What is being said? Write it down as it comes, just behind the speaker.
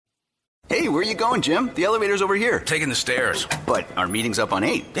Hey, where are you going, Jim? The elevator's over here. Taking the stairs. But our meeting's up on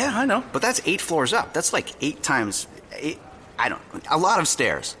 8. Yeah, I know. But that's 8 floors up. That's like 8 times 8. A lot of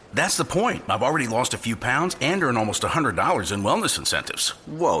stairs. That's the point. I've already lost a few pounds and earned almost $100 in wellness incentives.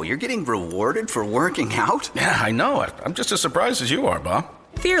 Whoa, you're getting rewarded for working out? Yeah, I know. I'm just as surprised as you are, Bob.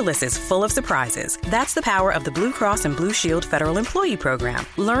 Fearless is full of surprises. That's the power of the Blue Cross and Blue Shield Federal Employee Program.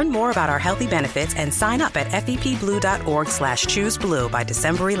 Learn more about our healthy benefits and sign up at fepblue.org/chooseblue by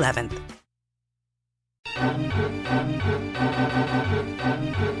December 11th.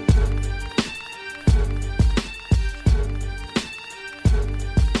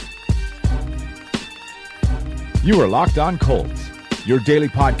 You are Locked On Colts, your daily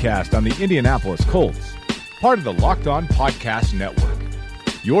podcast on the Indianapolis Colts, part of the Locked On Podcast Network,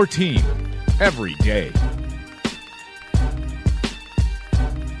 your team every day.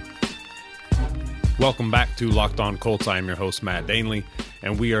 Welcome back to Locked On Colts. I am your host, Matt Danley,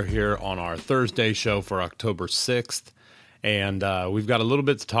 and we are here on our Thursday show for October 6th. And we've got a little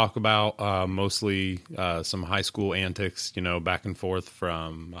bit to talk about, mostly some high school antics, back and forth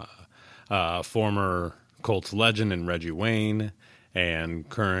from former Colts legend and Reggie Wayne and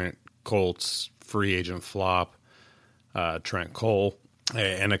current Colts free agent flop, Trent Cole,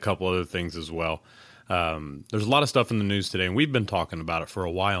 and a couple other things as well. There's a lot of stuff in the news today, and we've been talking about it for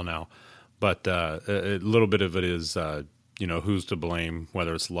a while now, but a little bit of it is, who's to blame,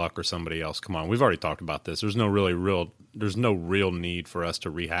 whether it's luck or somebody else. Come on, we've already talked about this. There's no real need for us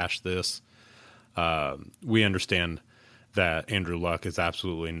to rehash this. We understand that Andrew Luck is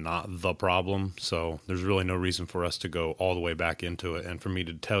absolutely not the problem, so there's really no reason for us to go all the way back into it and for me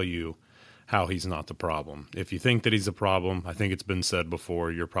to tell you how he's not the problem. If you think that he's a problem, I think it's been said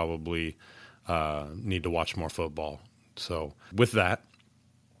before, you're probably need to watch more football. So with that,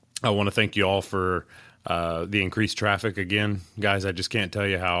 I want to thank you all for the increased traffic again. Guys, I just can't tell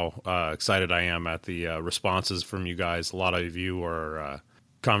you how excited I am at the responses from you guys. A lot of you are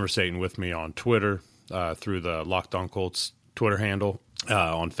conversating with me on Twitter, through the Locked On Colts Twitter handle,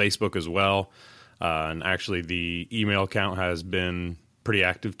 on Facebook as well. And actually the email account has been pretty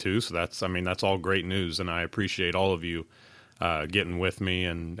active too. So that's all great news. And I appreciate all of you getting with me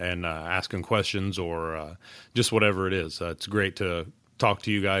and asking questions or just whatever it is. It's great to talk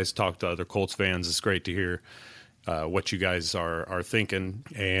to you guys, talk to other Colts fans. It's great to hear what you guys are thinking.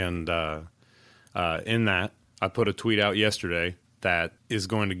 And in that, I put a tweet out yesterday that is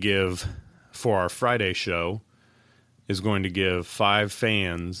going to give, for our Friday show, is going to give 5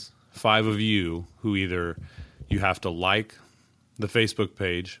 fans, 5 of you, who either you have to like the Facebook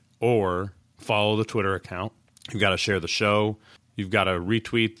page or follow the Twitter account. You've got to share the show. You've got to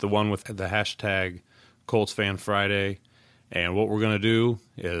retweet the one with the hashtag Colts Fan Friday. And what we're going to do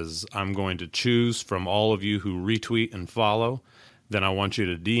is I'm going to choose from all of you who retweet and follow. Then I want you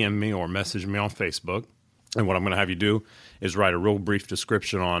to DM me or message me on Facebook. And what I'm going to have you do is write a real brief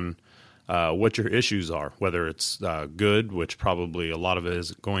description on what your issues are, whether it's good, which probably a lot of it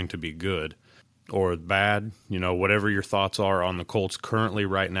is going to be good, or bad, whatever your thoughts are on the Colts currently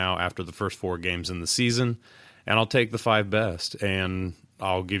right now after the first 4 games in the season. And I'll take the 5 best, and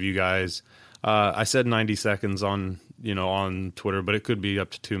I'll give you guys, I said 90 seconds on Twitter, but it could be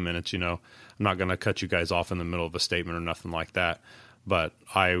up to 2 minutes. I'm not going to cut you guys off in the middle of a statement or nothing like that, but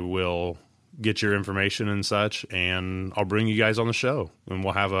I will get your information and such, and I'll bring you guys on the show, and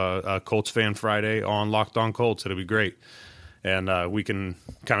we'll have a Colts Fan Friday on Locked On Colts. It'll be great, and we can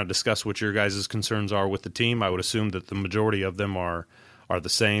kind of discuss what your guys' concerns are with the team. I would assume that the majority of them are the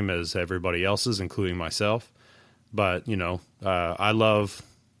same as everybody else's, including myself, but, I love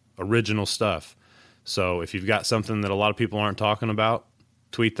original stuff, so if you've got something that a lot of people aren't talking about,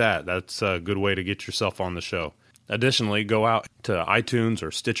 tweet that. That's a good way to get yourself on the show. Additionally, go out to iTunes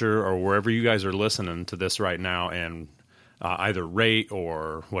or Stitcher or wherever you guys are listening to this right now and either rate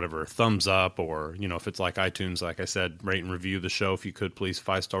or whatever, thumbs up, or, if it's like iTunes, like I said, rate and review the show if you could, please,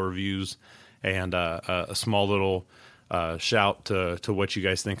 5-star reviews, and a small little shout to what you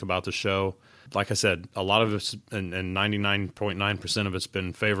guys think about the show. Like I said, a lot of it's, and 99.9% of it's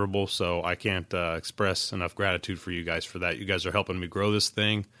been favorable, so I can't express enough gratitude for you guys for that. You guys are helping me grow this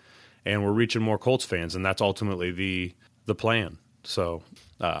thing, and we're reaching more Colts fans, and that's ultimately the plan. So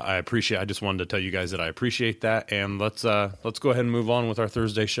I just wanted to tell you guys that I appreciate that, and let's go ahead and move on with our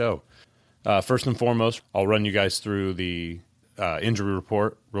Thursday show. First and foremost, I'll run you guys through the injury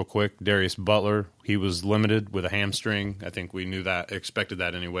report real quick. Darius Butler, he was limited with a hamstring. I think we knew that, expected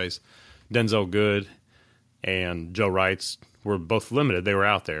that anyways. Denzel Good and Joe Wrights were both limited. They were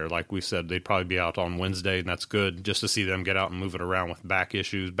out there. Like we said, they'd probably be out on Wednesday, and that's good just to see them get out and move it around with back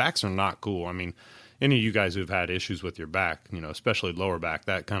issues. Backs are not cool. any of you guys who've had issues with your back, especially lower back,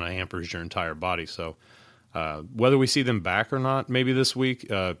 that kind of hampers your entire body. So whether we see them back or not, maybe this week,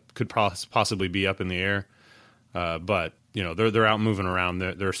 could possibly be up in the air. But they're out moving around.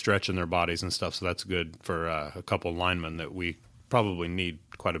 They're stretching their bodies and stuff. So that's good for a couple linemen that we probably need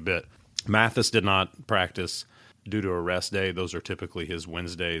quite a bit. Mathis did not practice due to a rest day. Those are typically his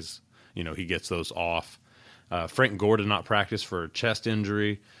Wednesdays. He gets those off. Frank Gore did not practice for a chest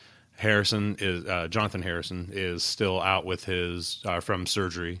injury. Jonathan Harrison is still out with his from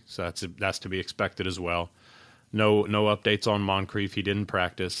surgery, so that's to be expected as well. No updates on Moncrief. He didn't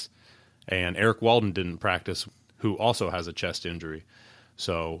practice, and Eric Walden didn't practice, who also has a chest injury.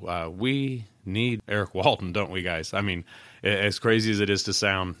 So we need Eric Walden, don't we, guys? I mean, as crazy as it is to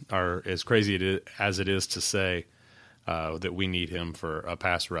sound, or as crazy as it is to say, that we need him for a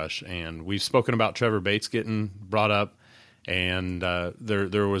pass rush. And we've spoken about Trevor Bates getting brought up, and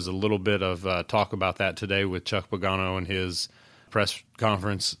there was a little bit of talk about that today with Chuck Pagano in his press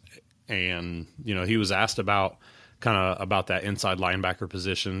conference. And, he was asked about that inside linebacker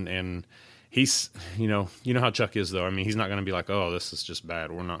position, and he's, how Chuck is, though. I mean, he's not going to be like, oh, this is just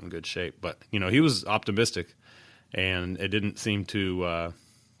bad, we're not in good shape. But, he was optimistic, and it didn't seem to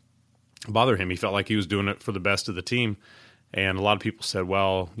bother him. He felt like he was doing it for the best of the team. And a lot of people said,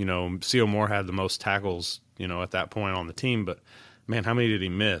 well, C.O. Moore had the most tackles, at that point on the team. But, man, how many did he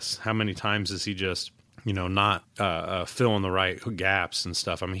miss? How many times is he just, not filling the right gaps and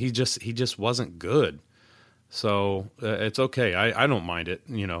stuff? I mean, he just wasn't good. So it's okay. I don't mind it,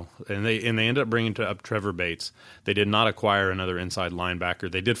 And they ended up bringing up Trevor Bates. They did not acquire another inside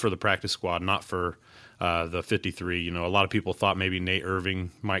linebacker. They did for the practice squad, not for the 53. A lot of people thought maybe Nate Irving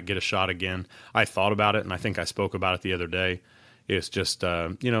might get a shot again. I thought about it, and I think I spoke about it the other day. It's just,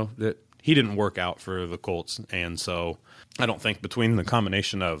 that he didn't work out for the Colts, and so I don't think between the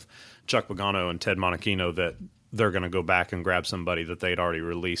combination of Chuck Pagano and Ted Monachino that they're going to go back and grab somebody that they'd already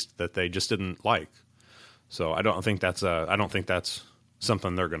released that they just didn't like. So I don't think that's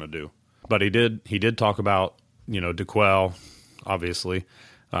something they're going to do. But he did talk about DeQuell, obviously,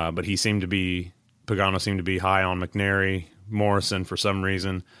 but Pagano seemed to be high on McNary, Morrison for some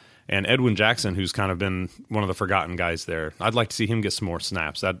reason, and Edwin Jackson, who's kind of been one of the forgotten guys there. I'd like to see him get some more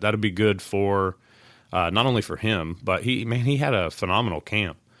snaps. That'd be good for not only for him, but he had a phenomenal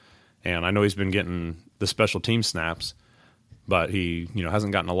camp, and I know he's been getting the special team snaps, but he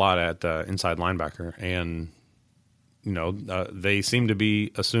hasn't gotten a lot at inside linebacker, and they seem to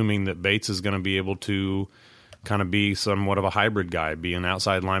be assuming that Bates is going to be able to kind of be somewhat of a hybrid guy, be an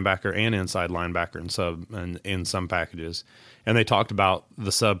outside linebacker and inside linebacker in some packages. And they talked about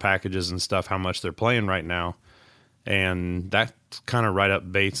the sub packages and stuff, how much they're playing right now, and that's kind of right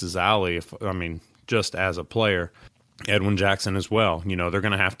up Bates' alley. Just as a player. Edwin Jackson as well. They're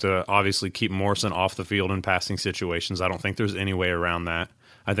going to have to obviously keep Morrison off the field in passing situations. I don't think there's any way around that.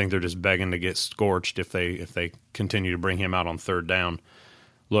 I think they're just begging to get scorched if they continue to bring him out on third down.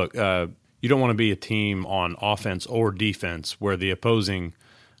 Look, you don't want to be a team on offense or defense where the opposing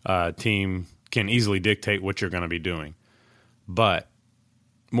team can easily dictate what you're going to be doing. But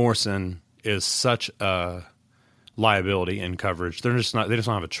Morrison is such a liability in coverage. They just don't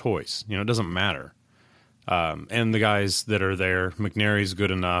have a choice. It doesn't matter. And the guys that are there, McNary's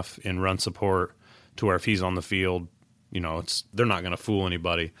good enough in run support to where if he's on the field, they're not going to fool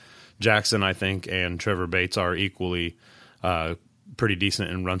anybody. Jackson, I think, and Trevor Bates are equally pretty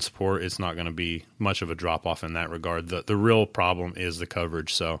decent in run support. It's not going to be much of a drop-off in that regard. The real problem is the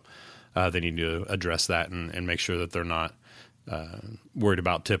coverage, so they need to address that and make sure that they're not worried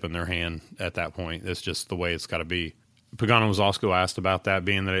about tipping their hand at that point. It's just the way it's got to be. Pagano was also asked about that,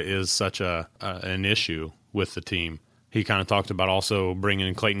 being that it is such an issue with the team. He kind of talked about also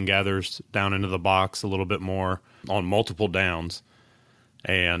bringing Clayton Gathers down into the box a little bit more on multiple downs.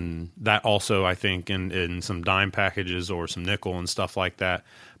 And that also, I think, in some dime packages or some nickel and stuff like that,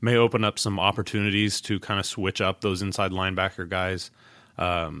 may open up some opportunities to kind of switch up those inside linebacker guys,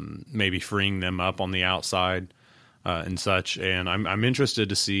 maybe freeing them up on the outside and such. And I'm interested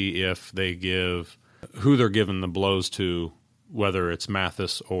to see if they give who they're giving the blows to, whether it's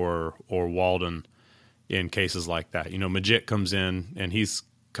Mathis or Walden in cases like that. Majit comes in and he's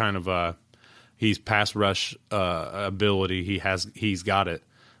kind of he's pass rush ability. He's got it,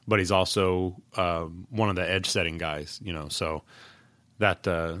 but he's also one of the edge setting guys. So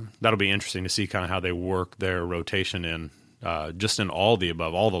that'll be interesting to see kind of how they work their rotation in just in all the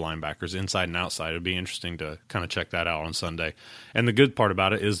above, all the linebackers, inside and outside. It'd be interesting to kind of check that out on Sunday. And the good part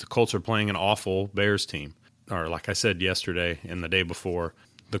about it is the Colts are playing an awful Bears team. Or like I said yesterday and the day before,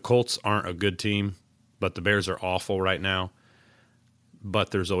 the Colts aren't a good team, but the Bears are awful right now.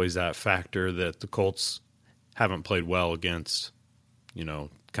 but there's always that factor that the Colts haven't played well against,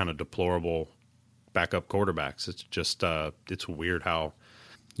 kind of deplorable backup quarterbacks. It's just, it's weird how,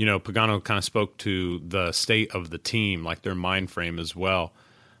 Pagano kind of spoke to the state of the team, like their mind frame as well.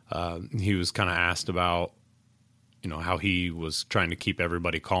 He was kind of asked about, how he was trying to keep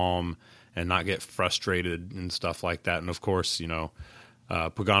everybody calm and not get frustrated and stuff like that. And of course,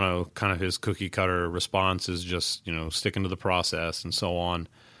 Pagano, kind of his cookie cutter response is just, sticking to the process and so on.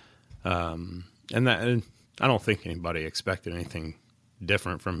 And I don't think anybody expected anything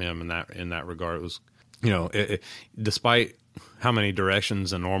different from him in that regard. It was, despite how many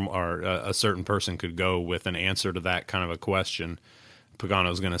directions a certain person could go with an answer to that kind of a question,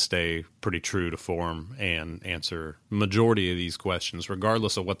 Pagano's going to stay pretty true to form and answer majority of these questions,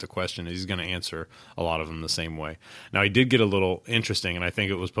 regardless of what the question is. He's going to answer a lot of them the same way. Now, he did get a little interesting, and I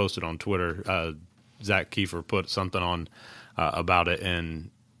think it was posted on Twitter. Zach Kiefer put something on about it, and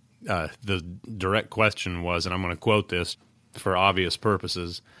the direct question was, and I'm going to quote this for obvious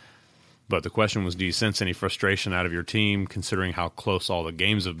purposes, but the question was, do you sense any frustration out of your team considering how close all the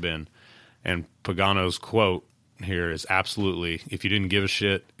games have been? And Pagano's quote here is absolutely, if you didn't give a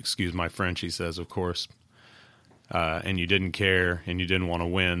shit, excuse my French, he says, of course, and you didn't care and you didn't want to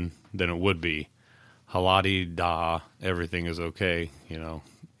win, then it would be haladi-da, everything is okay.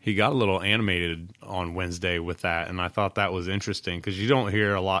 He got a little animated on Wednesday with that, and I thought that was interesting because you don't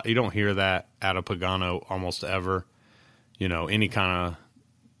hear that out of Pagano almost ever. Any kind of,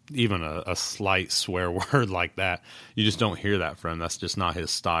 even a slight swear word like that, you just don't hear that from him. That's just not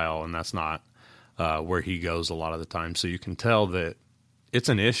his style, and that's not where he goes a lot of the time. So you can tell that it's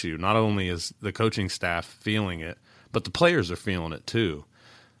an issue. Not only is the coaching staff feeling it, but the players are feeling it too.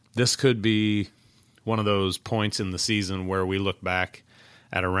 This could be one of those points in the season where we look back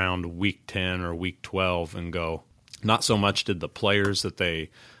at around week 10 or week 12 and go, not so much did the players that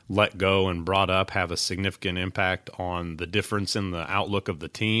they let go and brought up have a significant impact on the difference in the outlook of the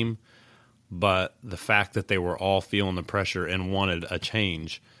team, but the fact that they were all feeling the pressure and wanted a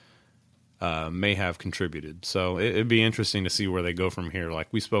change may have contributed. So it'd be interesting to see where they go from here. Like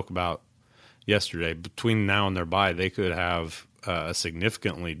we spoke about yesterday, between now and their bye, they could have a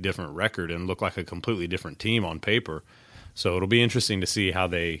significantly different record and look like a completely different team on paper. So it'll be interesting to see how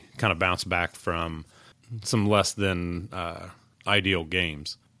they kind of bounce back from some less than ideal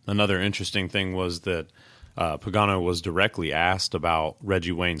games. Another interesting thing was that Pagano was directly asked about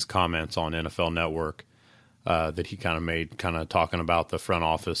Reggie Wayne's comments on NFL Network that he kind of made, kind of talking about the front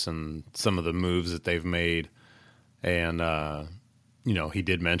office and some of the moves that they've made. And, he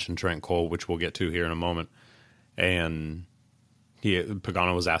did mention Trent Cole, which we'll get to here in a moment. And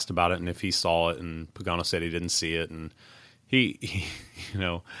Pagano was asked about it and if he saw it, and Pagano said he didn't see it. And he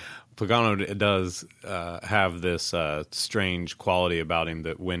Pagano does have this strange quality about him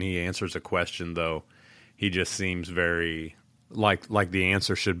that when he answers a question, though, he just seems very like the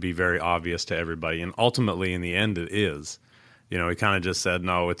answer should be very obvious to everybody. And ultimately, in the end, it is. He kind of just said,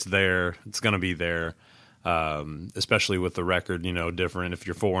 no, it's there. It's going to be there, especially with the record, different. If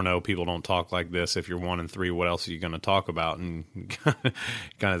you're 4-0, people don't talk like this. If you're 1-3, what else are you going to talk about? And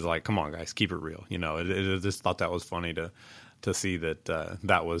kind of like, come on, guys, keep it real. I just thought that was funny to see that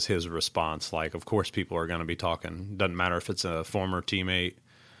that was his response. Like, of course, people are going to be talking. Doesn't matter if it's a former teammate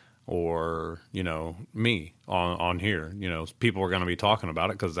or, me on here. People are going to be talking about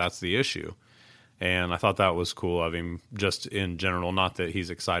it because that's the issue. And I thought that was cool of him just in general. Not that he's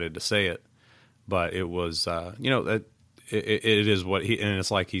excited to say it, but it was, it is what he, and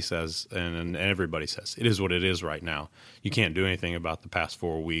it's like he says, and everybody says, it is what it is right now. You can't do anything about the past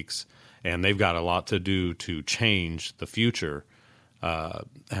 4 weeks. And they've got a lot to do to change the future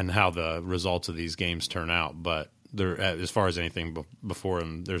and how the results of these games turn out. But as far as anything before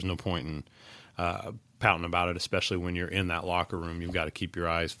them, there's no point in pouting about it, especially when you're in that locker room. You've got to keep your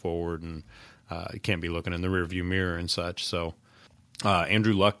eyes forward, and you can't be looking in the rearview mirror and such. So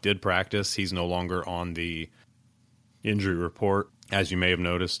Andrew Luck did practice. He's no longer on the injury report, as you may have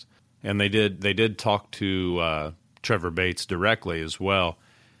noticed. And they did talk to Trevor Bates directly as well.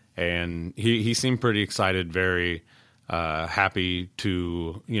 And he seemed pretty excited, very happy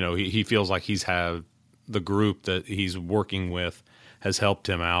to, he feels like he's had the group that he's working with has helped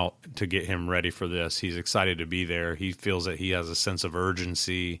him out to get him ready for this. He's excited to be there. He feels that he has a sense of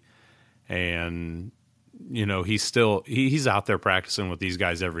urgency, and, he's out there practicing with these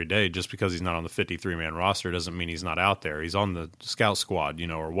guys every day. Just because he's not on the 53-man roster doesn't mean he's not out there. He's on the scout squad,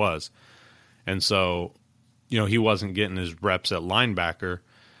 or was. And so, he wasn't getting his reps at linebacker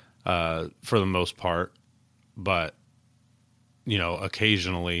for the most part, but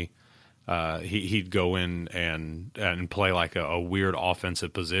occasionally he'd go in and play like a weird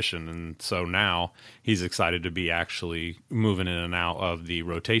offensive position. And so now he's excited to be actually moving in and out of the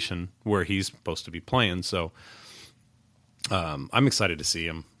rotation where he's supposed to be playing. So I'm excited to see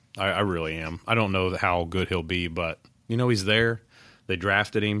him. I really am. I don't know how good he'll be, but, he's there. They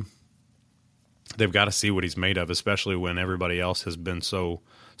drafted him. They've got to see what he's made of, especially when everybody else has been so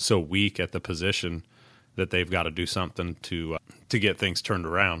weak at the position that they've got to do something to get things turned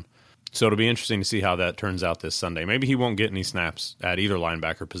around. So it'll be interesting to see how that turns out this Sunday. Maybe he won't get any snaps at either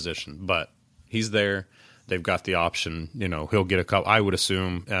linebacker position, but he's there. They've got the option. He'll get a couple. I would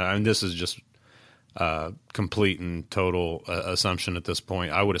assume, and this is just complete and total assumption at this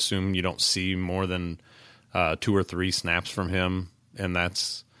point, I would assume you don't see more than 2 or 3 snaps from him, and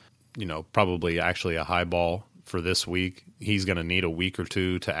that's probably actually a high ball for this week. He's going to need a week or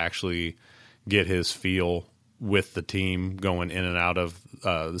two to actually get his feel with the team going in and out of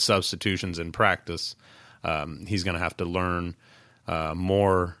the substitutions in practice. He's going to have to learn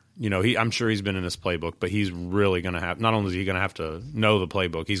more. I'm sure he's been in his playbook, but he's really going to have, not only is he going to have to know the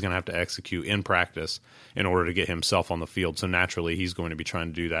playbook, he's going to have to execute in practice in order to get himself on the field. So naturally, he's going to be trying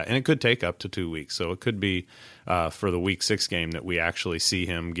to do that. And it could take up to 2 weeks. So it could be for the Week 6 game that we actually see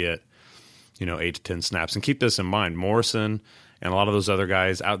him get, 8 to 10 snaps. And keep this in mind, Morrison and a lot of those other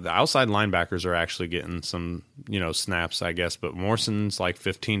guys, the outside linebackers are actually getting some, snaps, I guess. But Morrison's like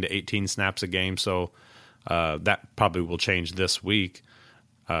 15 to 18 snaps a game. So that probably will change this week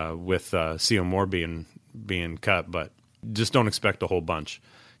with C.O. Moore being cut. But just don't expect a whole bunch,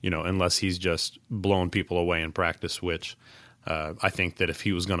 unless he's just blowing people away in practice, which I think that if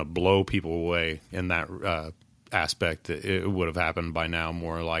he was going to blow people away in that aspect, it would have happened by now,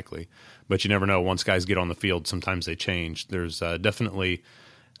 more likely. But you never know. Once guys get on the field, sometimes they change. There's definitely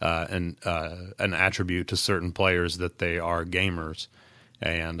an attribute to certain players that they are gamers.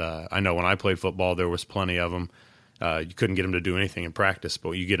 And I know when I played football, there was plenty of them. You couldn't get them to do anything in practice,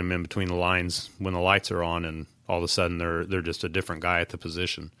 but you get them in between the lines when the lights are on, and all of a sudden they're just a different guy at the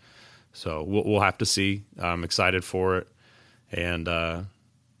position. So we'll have to see. I'm excited for it. And,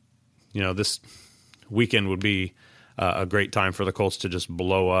 this weekend would be a great time for the Colts to just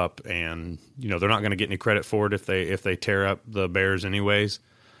blow up, and they're not going to get any credit for it if they tear up the Bears anyways,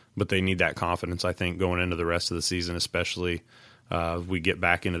 but they need that confidence, I think, going into the rest of the season, especially if we get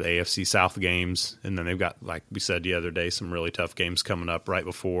back into the AFC South games, and then they've got, like we said the other day, some really tough games coming up right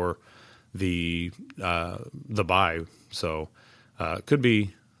before the bye, so it could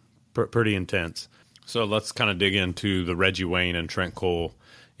be pretty intense. So let's kind of dig into the Reggie Wayne and Trent Cole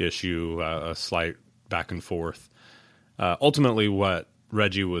issue, a slight back and forth. Ultimately, what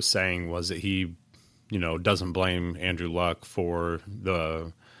Reggie was saying was that he, doesn't blame Andrew Luck for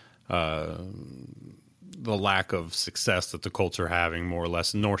the lack of success that the Colts are having, more or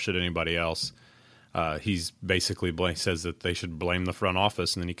less, nor should anybody else. He's basically says that they should blame the front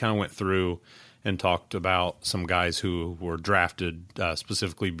office, and then he kind of went through and talked about some guys who were drafted,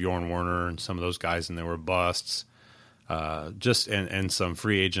 specifically Bjorn Werner and some of those guys, and they were busts. And some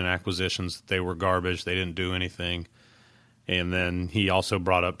free agent acquisitions, they were garbage. They didn't do anything. And then he also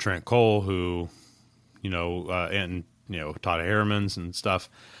brought up Trent Cole, who, and Todd Herremans and stuff,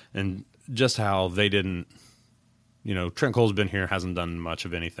 and just how they didn't, Trent Cole's been here, hasn't done much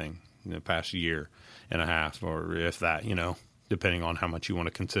of anything in the past year and a half, or if that, depending on how much you want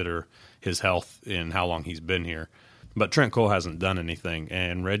to consider his health and how long he's been here. But Trent Cole hasn't done anything.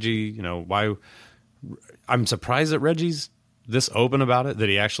 And Reggie, why? I'm surprised that Reggie's this open about it, that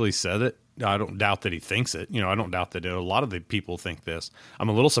he actually said it. I don't doubt that he thinks it. I don't doubt that a lot of the people think this. I'm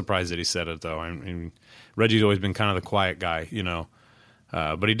a little surprised that he said it, though. I mean, Reggie's always been kind of the quiet guy,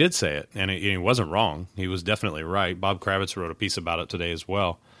 but he did say it, and he wasn't wrong. He was definitely right. Bob Kravitz wrote a piece about it today as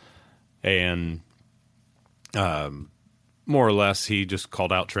well. And more or less, he just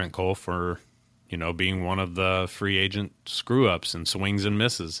called out Trent Cole for, being one of the free agent screw-ups and swings and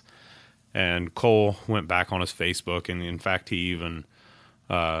misses. And Cole went back on his Facebook, and in fact, he even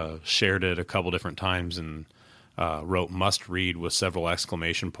shared it a couple different times and wrote "must read" with several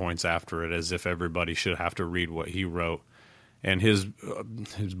exclamation points after it, as if everybody should have to read what he wrote. And his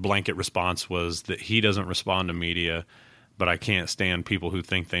blanket response was that he doesn't respond to media, but I can't stand people who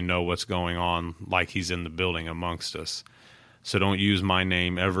think they know what's going on, like he's in the building amongst us. So don't use my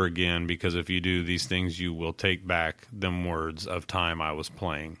name ever again, because if you do these things, you will take back them words of time I was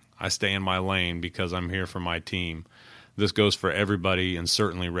playing. I stay in my lane because I'm here for my team. This goes for everybody, and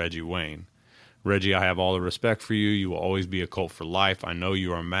certainly Reggie Wayne. Reggie, I have all the respect for you. You will always be a Colt for life. I know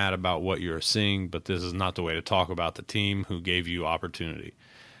you are mad about what you are seeing, but this is not the way to talk about the team who gave you opportunity.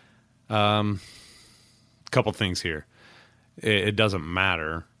 Couple things here. It doesn't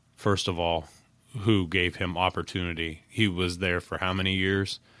matter first of all, who gave him opportunity. He was there for how many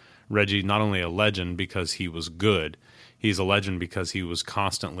years? Reggie, not only a legend because he was good, he's a legend because he was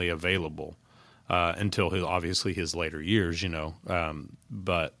constantly available until obviously his later years,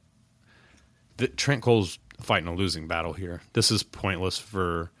 But Trent Cole's fighting a losing battle here. This is pointless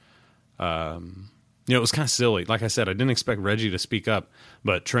for, it was kind of silly. Like I said, I didn't expect Reggie to speak up,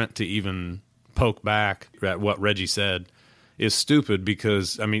 but Trent to even poke back at what Reggie said is stupid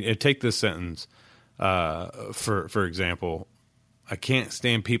because, take this sentence, for example, I can't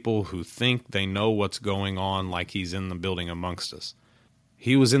stand people who think they know what's going on like he's in the building amongst us.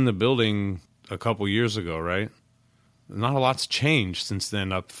 He was in the building a couple years ago, right? Not a lot's changed since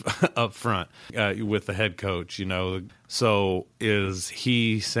then up front with the head coach, So is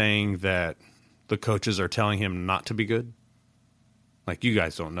he saying that the coaches are telling him not to be good? Like, you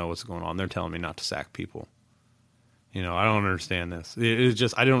guys don't know what's going on. They're telling me not to sack people. I don't understand this. It's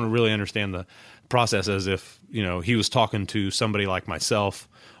just, I don't really understand the process as if, he was talking to somebody like myself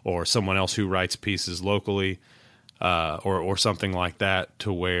or someone else who writes pieces locally or something like that,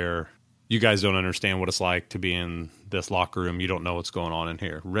 to where you guys don't understand what it's like to be in this locker room. You don't know what's going on in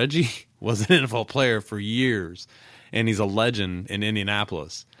here. Reggie was an NFL player for years, and he's a legend in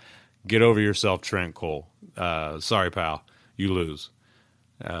Indianapolis. Get over yourself, Trent Cole. Sorry, pal. You lose.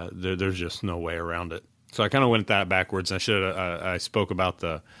 There's just no way around it. So I kind of went that backwards. I spoke about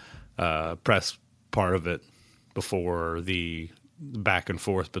the press part of it before the back and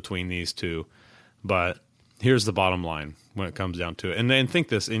forth between these two. But here's the bottom line when it comes down to it. And then think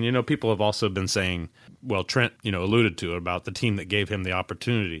this, and people have also been saying, well, Trent, alluded to it about the team that gave him the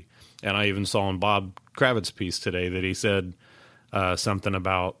opportunity. And I even saw in Bob Kravitz's piece today that he said something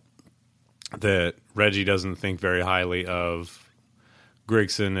about that Reggie doesn't think very highly of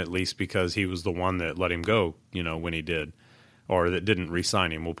Grigson, at least because he was the one that let him go, when he did, or that didn't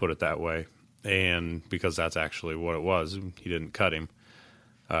re-sign him, we'll put it that way. And because that's actually what it was, he didn't cut him.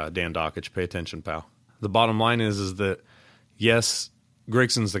 Dan Dockich, pay attention, pal. The bottom line is that, yes,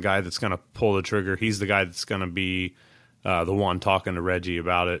 Grigson's the guy that's going to pull the trigger. He's the guy that's going to be the one talking to Reggie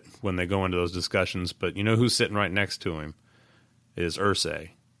about it when they go into those discussions. But who's sitting right next to him is Irsay.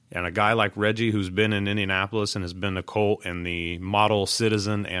 And a guy like Reggie, who's been in Indianapolis and has been a Colt and the model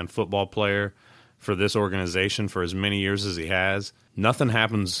citizen and football player for this organization for as many years as he has, nothing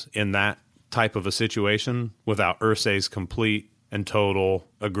happens in that type of a situation without Irsay's complete and total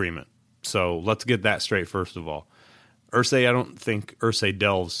agreement. So let's get that straight first of all. Irsay, I don't think Irsay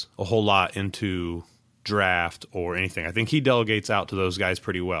delves a whole lot into draft or anything. I think he delegates out to those guys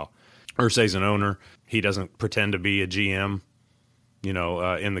pretty well. Irsay's an owner. He doesn't pretend to be a GM.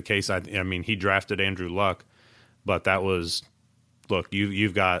 In the case, he drafted Andrew Luck, but that was, look,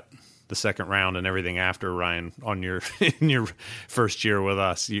 you've got the second round and everything after, Ryan, on your in your first year with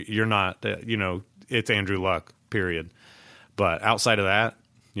us. You're not, it's Andrew Luck, period. But outside of that,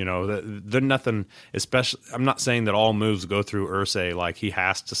 they're nothing, especially, I'm not saying that all moves go through Irsay, like he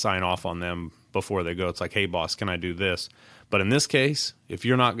has to sign off on them before they go. It's like, hey, boss, can I do this? But in this case, if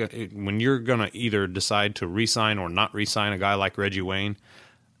you're not when you're going to either decide to re-sign or not re-sign a guy like Reggie Wayne,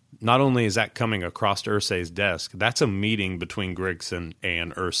 not only is that coming across Irsay's desk, that's a meeting between Grigson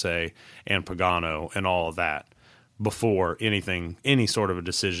and Irsay and Pagano and all of that before any sort of a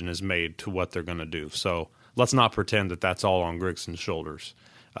decision is made to what they're going to do. So let's not pretend that that's all on Grigson's shoulders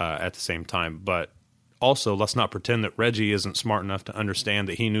at the same time. But also, let's not pretend that Reggie isn't smart enough to understand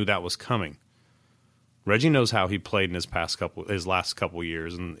that he knew that was coming. Reggie knows how he played in his last couple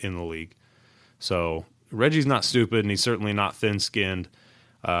years in the league. So Reggie's not stupid, and he's certainly not thin-skinned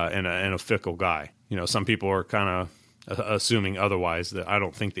and a fickle guy. Some people are kind of assuming otherwise. That I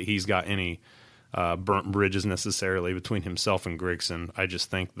don't think that he's got any burnt bridges necessarily between himself and Grigson. I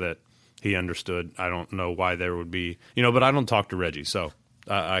just think that he understood. I don't know why there would be, but I don't talk to Reggie, so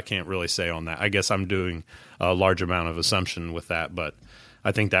I can't really say on that. I guess I'm doing a large amount of assumption with that, but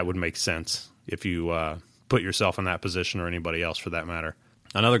I think that would make sense if you put yourself in that position, or anybody else for that matter.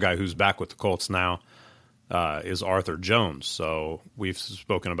 Another guy who's back with the Colts now is Arthur Jones. So we've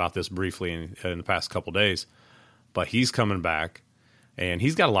spoken about this briefly in the past couple days, but he's coming back, and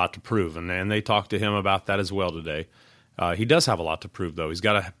he's got a lot to prove, and they talked to him about that as well today. He does have a lot to prove, though. He's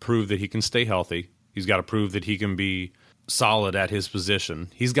got to prove that he can stay healthy. He's got to prove that he can be solid at his position.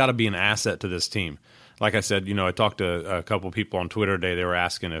 He's got to be an asset to this team. Like I said, I talked to a couple people on Twitter today. They were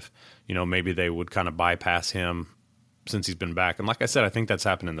asking if, maybe they would kind of bypass him since he's been back. And like I said, I think that's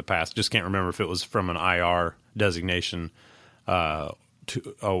happened in the past. Just can't remember if it was from an IR designation or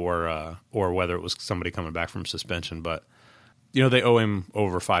whether it was somebody coming back from suspension. But, they owe him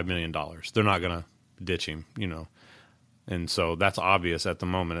over $5 million. They're not going to ditch him, And so that's obvious at the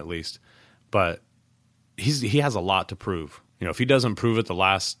moment, at least. But he has a lot to prove. If he doesn't prove it the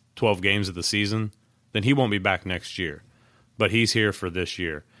last 12 games of the season, then he won't be back next year. But he's here for this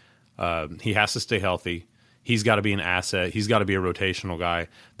year. He has to stay healthy. He's got to be an asset. He's got to be a rotational guy.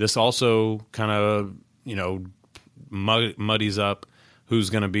 This also kind of, muddies up who's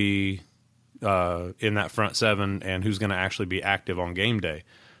going to be in that front seven and who's going to actually be active on game day.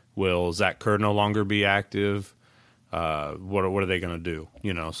 Will Zach Kerr no longer be active? What are they going to do?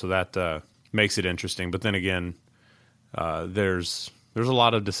 So that makes it interesting. But then again, there's a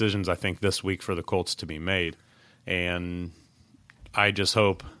lot of decisions, I think, this week for the Colts to be made. And I just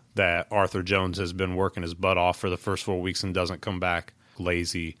hope that Arthur Jones has been working his butt off for the first 4 weeks and doesn't come back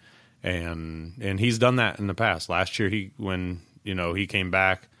lazy. And he's done that in the past. Last year, when he came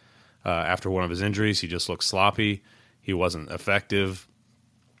back after one of his injuries, he just looked sloppy. He wasn't effective.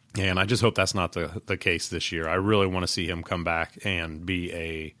 And I just hope that's not the case this year. I really want to see him come back and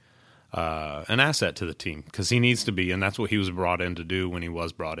be an asset to the team, because he needs to be, and that's what he was brought in to do when he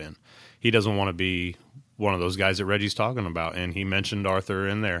was brought in. He doesn't want to be one of those guys that Reggie's talking about, and he mentioned Arthur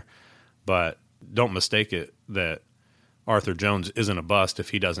in there. But don't mistake it that Arthur Jones isn't a bust if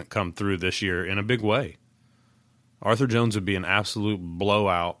he doesn't come through this year in a big way. Arthur Jones would be an absolute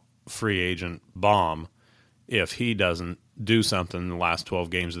blowout free agent bomb if he doesn't do something in the last 12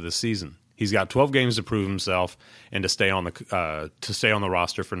 games of this season. He's got 12 games to prove himself and to stay on the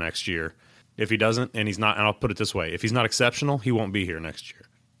roster for next year. If he doesn't, and he's not, and I'll put it this way, if he's not exceptional, he won't be here next year.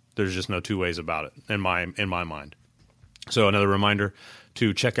 There's just no two ways about it in my mind. So another reminder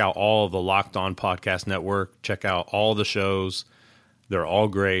to check out all of the Locked On Podcast Network. Check out all the shows. They're all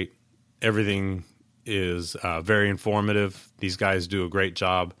great. Everything is very informative. These guys do a great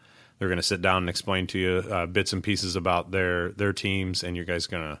job. They're going to sit down and explain to you bits and pieces about their teams, and you guys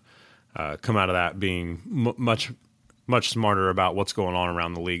are going to come out of that being much smarter about what's going on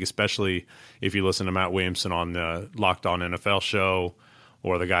around the league, especially if you listen to Matt Williamson on the Locked On NFL show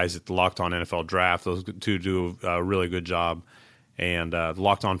or the guys at the Locked On NFL Draft. Those two do a really good job, and the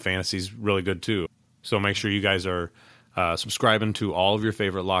Locked On Fantasy is really good too. So make sure you guys are subscribing to all of your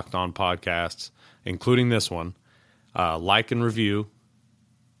favorite Locked On podcasts, including this one. Like and review.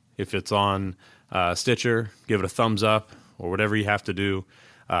 If it's on Stitcher, give it a thumbs up or whatever you have to do.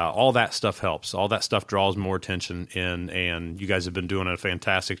 All that stuff helps. All that stuff draws more attention in, and you guys have been doing a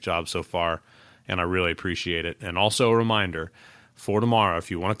fantastic job so far, and I really appreciate it. And also a reminder, for tomorrow, if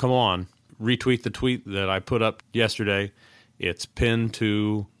you want to come on, retweet the tweet that I put up yesterday. It's pinned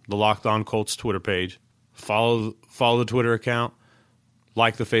to the Locked On Colts Twitter page. Follow the Twitter account,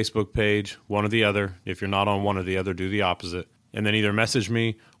 like the Facebook page, one or the other. If you're not on one or the other, do the opposite. And then either message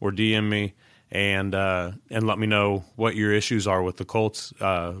me or DM me and let me know what your issues are with the Colts.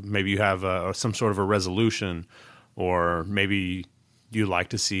 Maybe you have some sort of a resolution, or maybe you'd like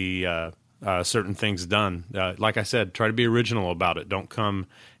to see certain things done. Like I said, try to be original about it. Don't come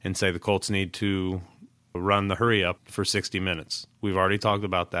and say the Colts need to run the hurry up for 60 minutes. We've already talked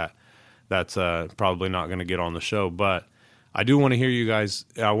about that. That's probably not going to get on the show, but I do want to hear you guys.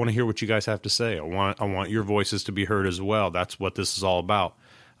 I want to hear what you guys have to say. I want your voices to be heard as well. That's what this is all about.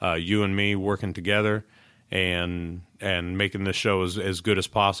 You and me working together and making this show as good as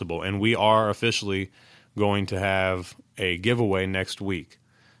possible. And we are officially going to have a giveaway next week.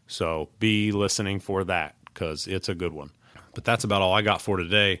 So be listening for that, because it's a good one. But that's about all I got for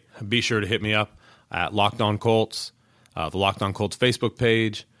today. Be sure to hit me up at Locked On Colts, the Locked On Colts Facebook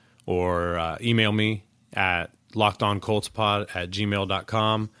page, or email me at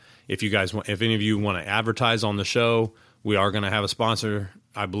lockedoncoltspod@gmail.com. If any of you want to advertise on the show, we are going to have a sponsor,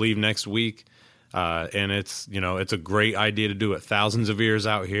 I believe, next week. And it's a great idea to do it. Thousands of ears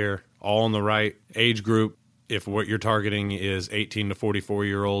out here, all in the right age group. If what you're targeting is 18 to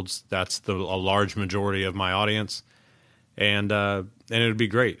 44-year-olds, that's a large majority of my audience. And it would be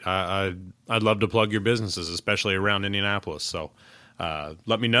great. I'd love to plug your businesses, especially around Indianapolis. So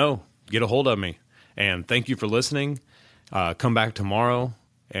let me know. Get a hold of me. And thank you for listening. Come back tomorrow,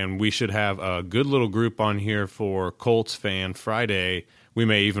 and we should have a good little group on here for Colts Fan Friday. We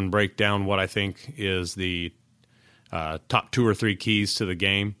may even break down what I think is the top 2 or 3 keys to the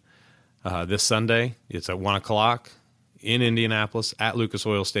game this Sunday. It's at 1 o'clock in Indianapolis at Lucas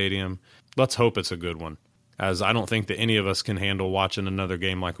Oil Stadium. Let's hope it's a good one, as I don't think that any of us can handle watching another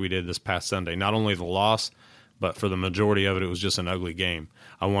game like we did this past Sunday. Not only the loss, but for the majority of it, it was just an ugly game.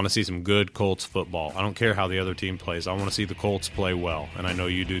 I want to see some good Colts football. I don't care how the other team plays. I want to see the Colts play well, and I know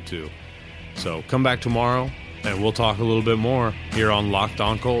you do too. So come back tomorrow, and we'll talk a little bit more here on Locked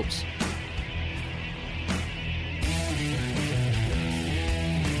On Colts.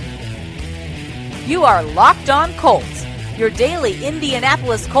 You are Locked On Colts, your daily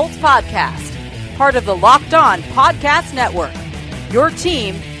Indianapolis Colts podcast. Part of the Locked On Podcast Network. Your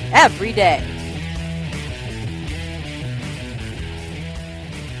team every day.